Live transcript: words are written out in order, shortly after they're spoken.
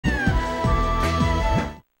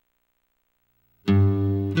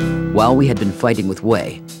While we had been fighting with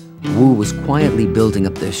Wei, Wu was quietly building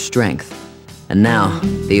up their strength. And now,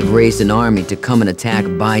 they have raised an army to come and attack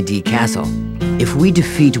Bai Di Castle. If we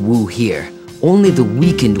defeat Wu here, only the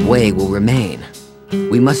weakened Wei will remain.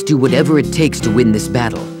 We must do whatever it takes to win this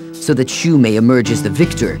battle, so that Shu may emerge as the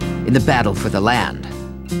victor in the battle for the land.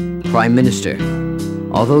 Prime Minister,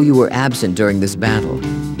 although you were absent during this battle,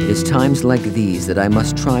 it is times like these that I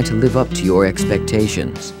must try to live up to your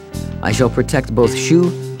expectations. I shall protect both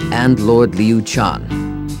Shu and Lord Liu Chan.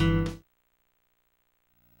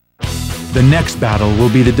 The next battle will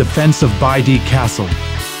be the defense of Bai Di Castle.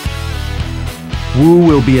 Wu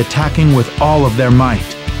will be attacking with all of their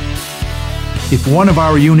might. If one of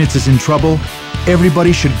our units is in trouble,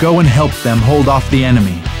 everybody should go and help them hold off the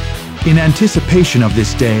enemy. In anticipation of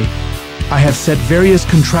this day, I have set various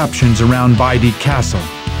contraptions around Bai Di Castle.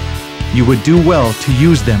 You would do well to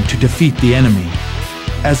use them to defeat the enemy.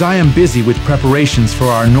 As I am busy with preparations for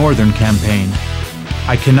our northern campaign,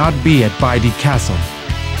 I cannot be at Bai Di Castle.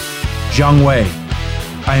 Jiang Wei,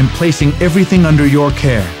 I am placing everything under your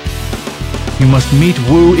care. You must meet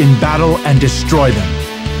Wu in battle and destroy them.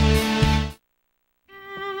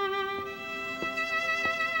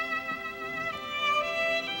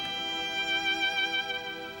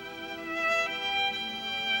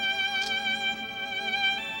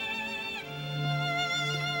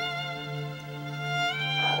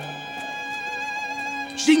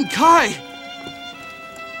 Kai!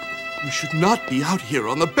 You should not be out here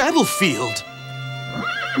on the battlefield!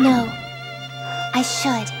 No, I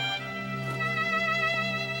should.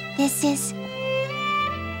 This is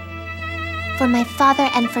for my father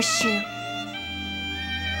and for Shu.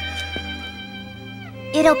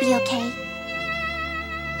 It'll be okay.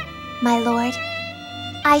 My lord,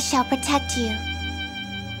 I shall protect you.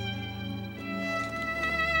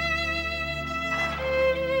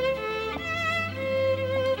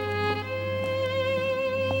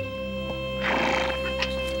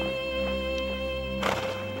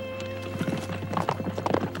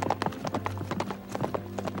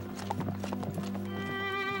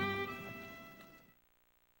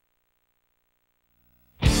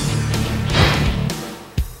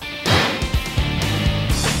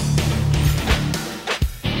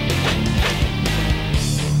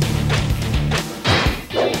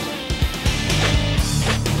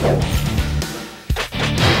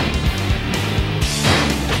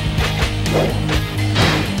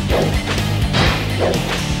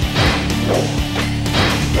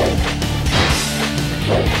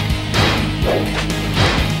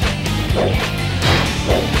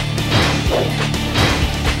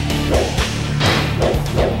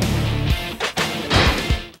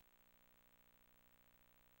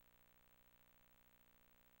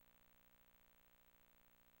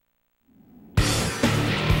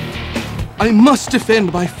 I must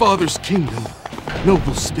defend my father's kingdom.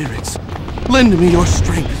 Noble spirits, lend me your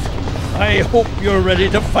strength. I hope you're ready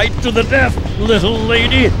to fight to the death, little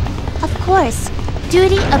lady. Of course.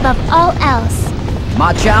 Duty above all else.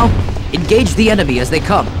 Ma Chao, engage the enemy as they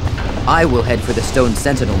come. I will head for the stone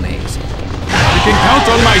sentinel maze. You can count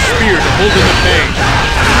on my spear to hold in the bay.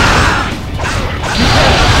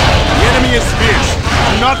 The enemy is fierce.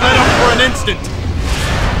 Do not let up for an instant.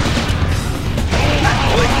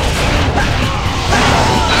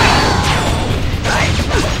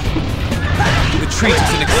 Retreat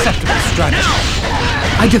is an acceptable strategy.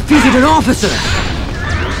 I defeated an officer!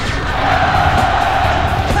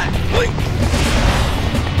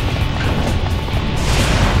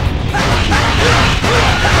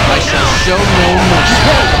 I shall show no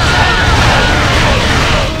mercy.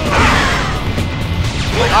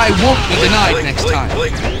 I won't be denied next time.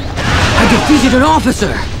 I defeated an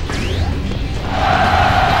officer!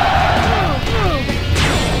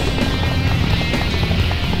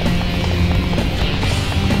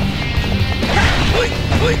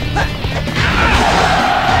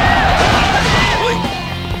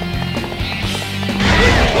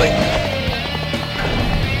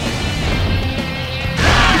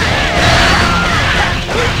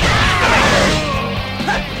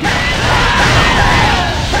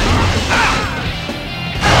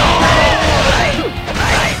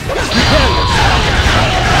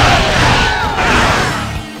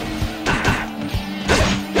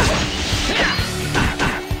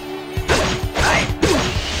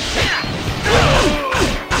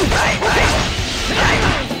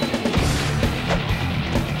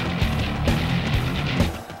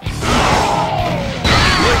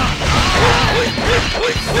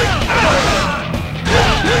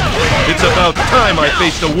 It's about time I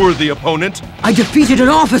faced a worthy opponent. I defeated an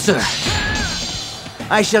officer!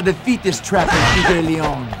 I shall defeat this trapper, Fidel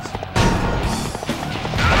Leons.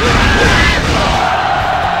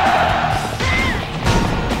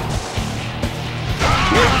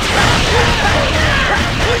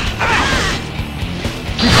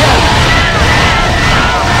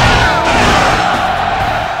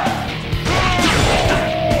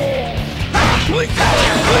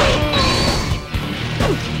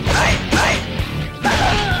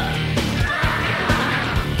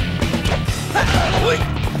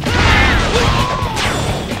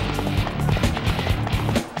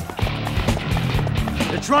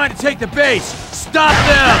 trying to take the base! Stop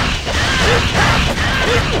them!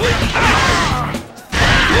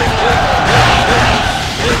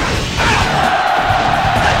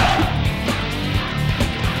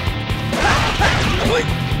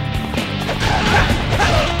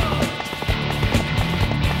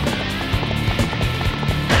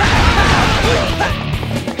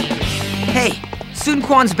 Hey, Sun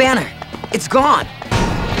Quan's banner. It's gone.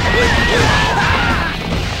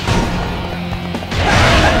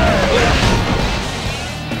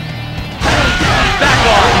 Back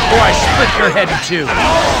off before I split your head in two!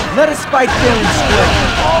 Let us fight fair and square.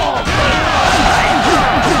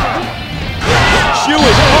 Shu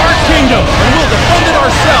is our kingdom, and we'll defend it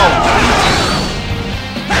ourselves!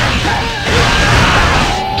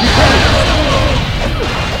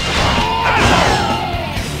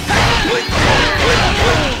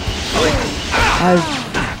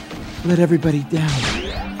 I've let everybody down.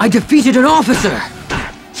 I defeated an officer!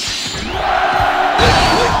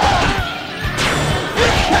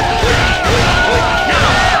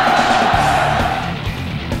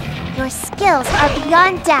 Your skills are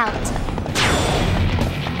beyond doubt.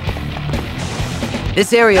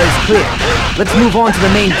 This area is clear. Let's move on to the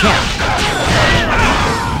main camp.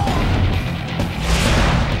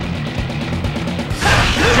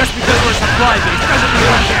 Just because we're supply base doesn't mean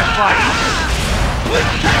we can't fight!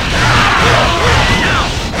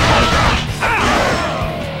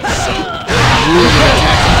 Rule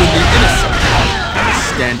attack even the innocent. I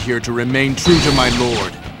stand here to remain true to my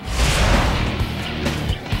lord.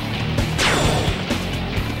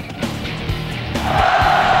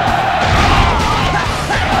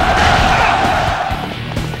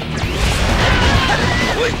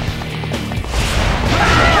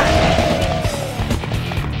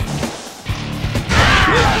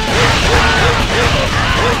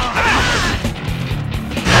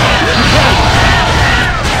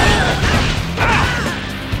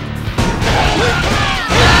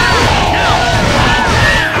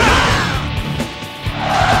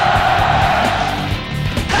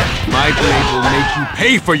 My blade will make you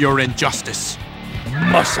pay for your injustice.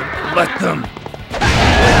 Mustn't let them.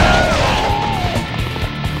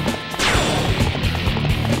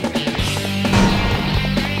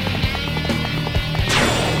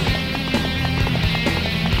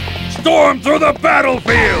 Storm through the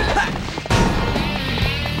battlefield!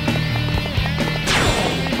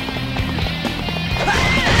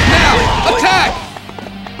 Now, attack!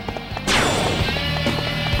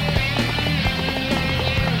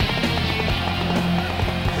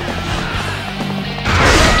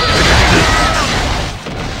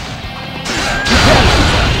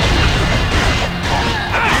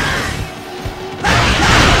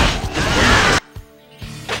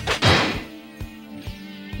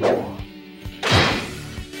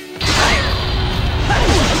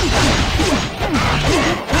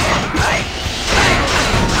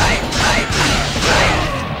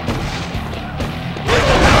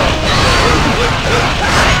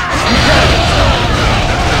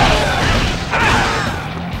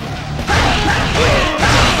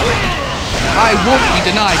 I won't be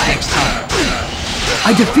denied next time.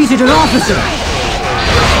 I defeated an officer!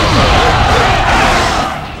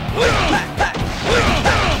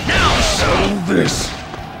 So this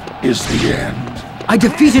is the end. I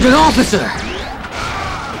defeated an officer!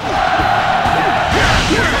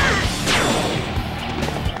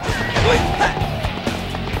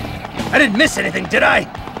 I didn't miss anything, did I?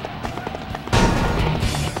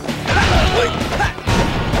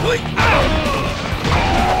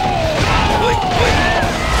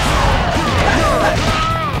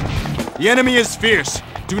 The enemy is fierce.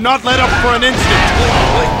 Do not let up for an instant.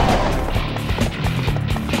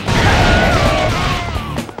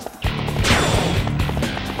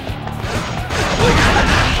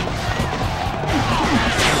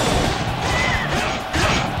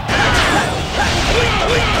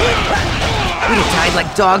 We'd have died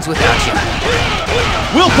like dogs without you.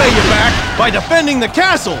 We'll pay you back by defending the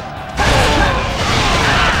castle.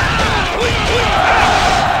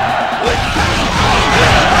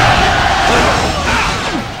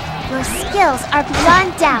 Your skills are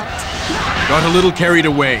beyond doubt. Got a little carried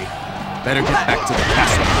away. Better get back to the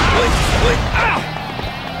castle.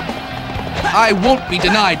 I won't be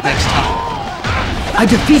denied next time. I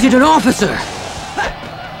defeated an officer!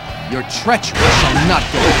 Your treachery shall not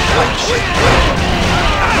go unpunished.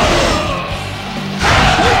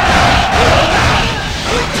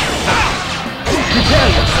 Prepare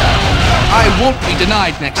yourself. I won't be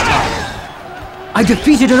denied next time. I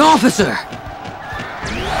defeated an officer!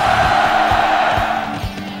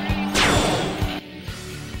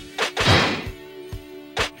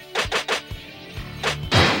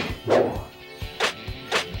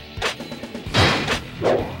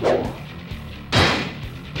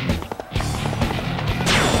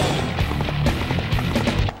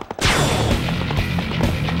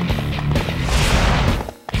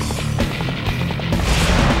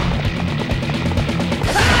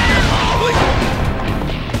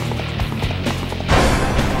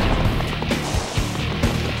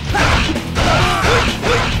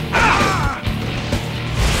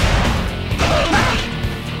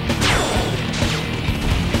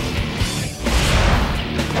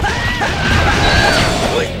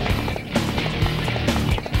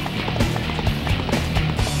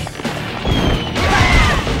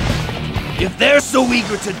 they're so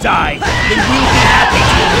eager to die, then we'll be happy to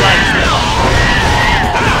oblige them.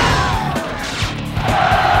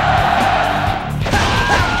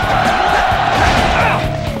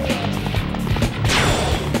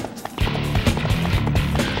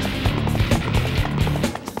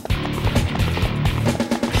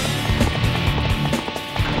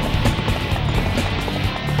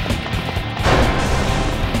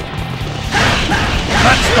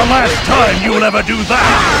 That's the last time you'll ever do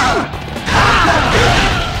that!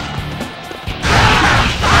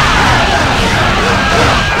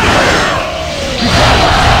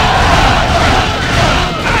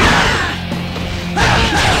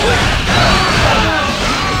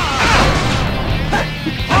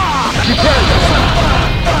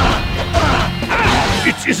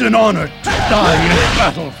 It is an honor to die in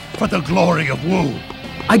battle for the glory of Wu.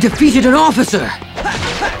 I defeated an officer!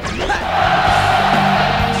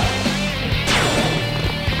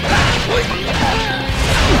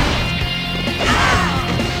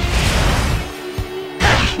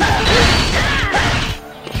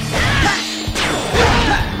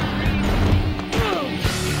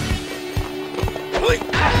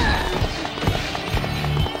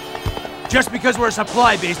 Just because we're a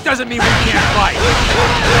supply base doesn't mean we can't fight.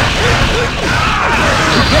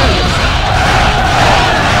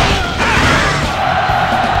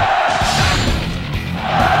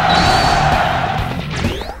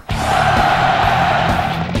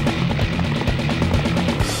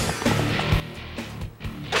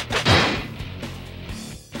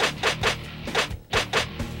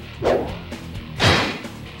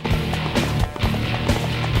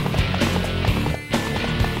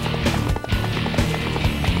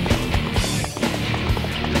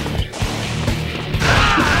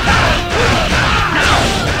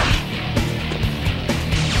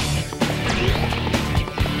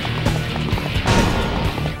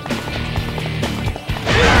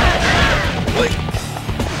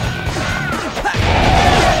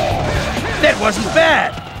 That wasn't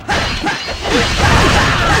bad!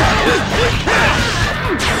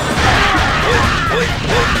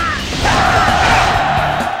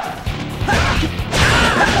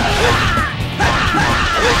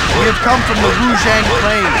 We have come from the Zhang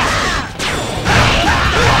Plains.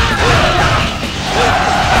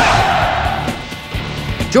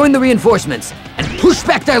 Join the reinforcements and push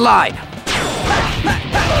back their line!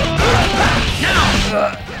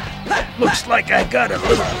 Looks like I got a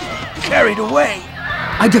little carried away.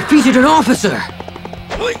 I defeated an officer! The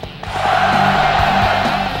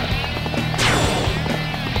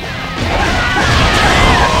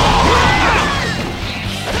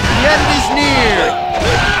end is near!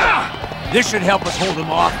 This should help us hold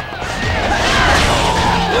them off.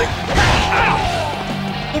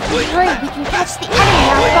 If we hurry, we can catch the enemy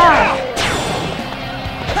off guard.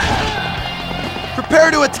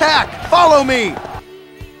 Prepare to attack! Follow me!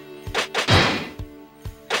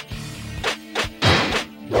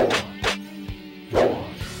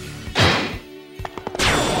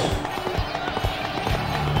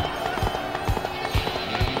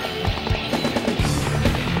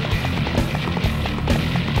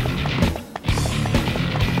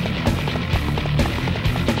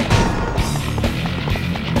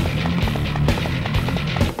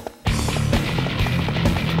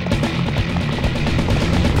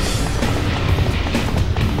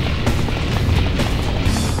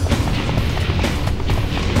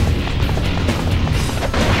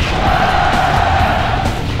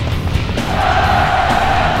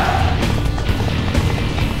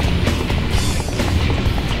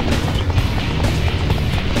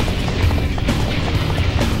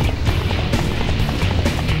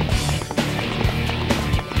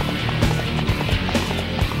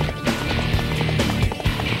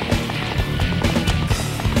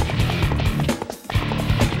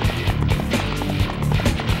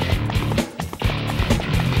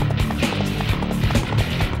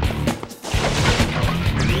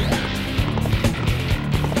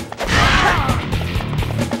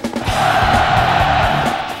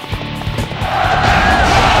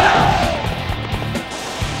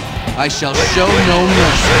 I shall show no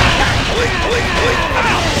mercy.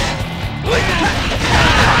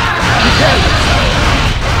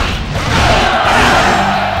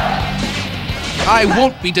 I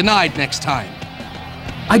won't be denied next time.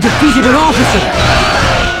 I defeated an officer!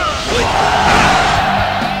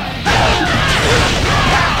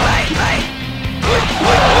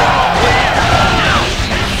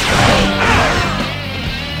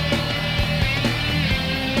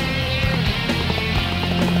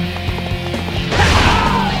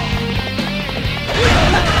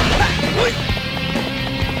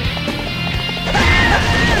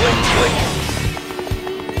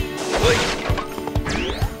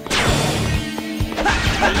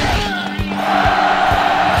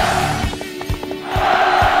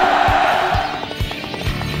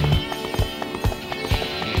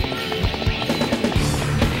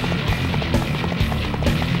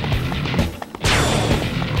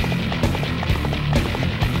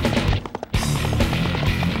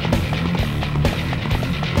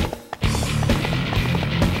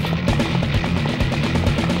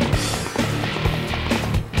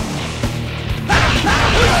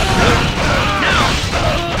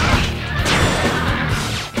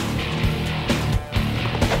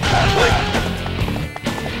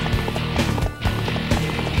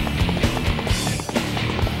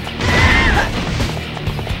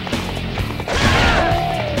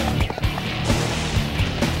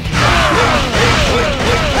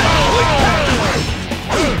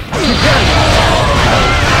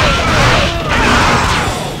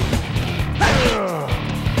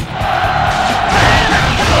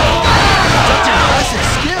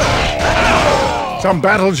 Some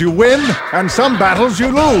battles you win, and some battles you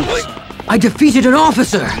lose. I defeated an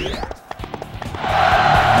officer!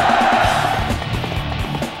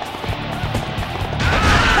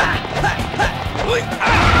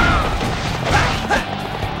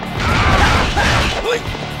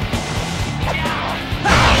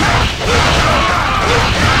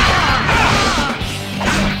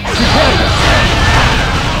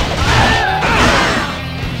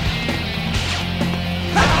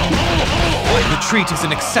 Retreat is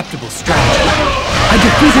an acceptable strategy. I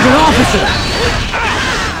defeated an officer!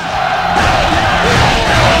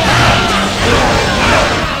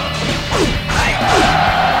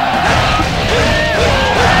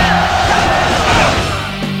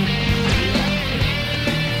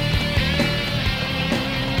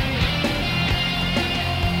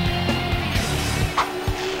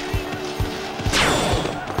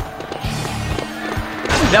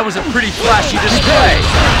 That was a pretty flashy display.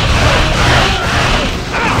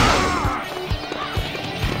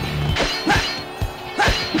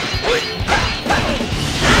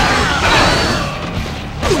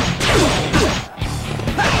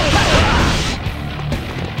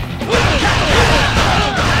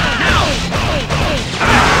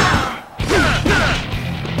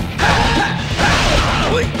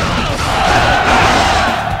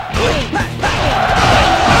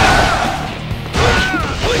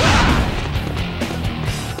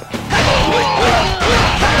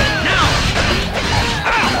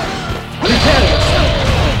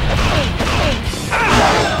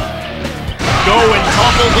 Go and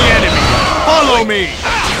topple the enemy! Follow me!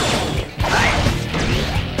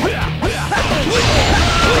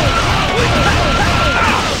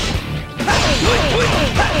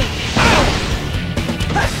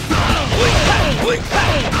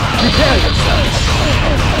 Prepare yourselves!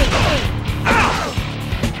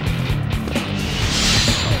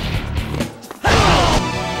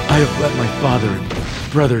 I have let my father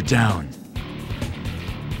and brother down.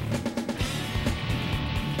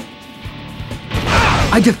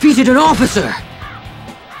 I defeated an officer!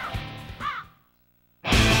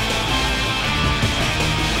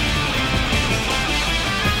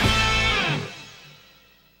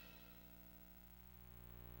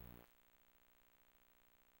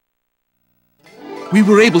 We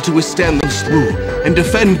were able to withstand the slew and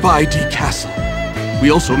defend Bai Di Castle.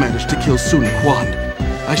 We also managed to kill Sun Quan.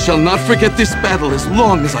 I shall not forget this battle as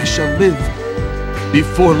long as I shall live.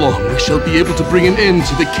 Before long, we shall be able to bring an end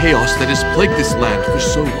to the chaos that has plagued this land for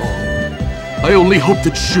so long. I only hope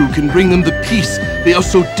that Shu can bring them the peace they are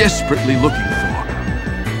so desperately looking for.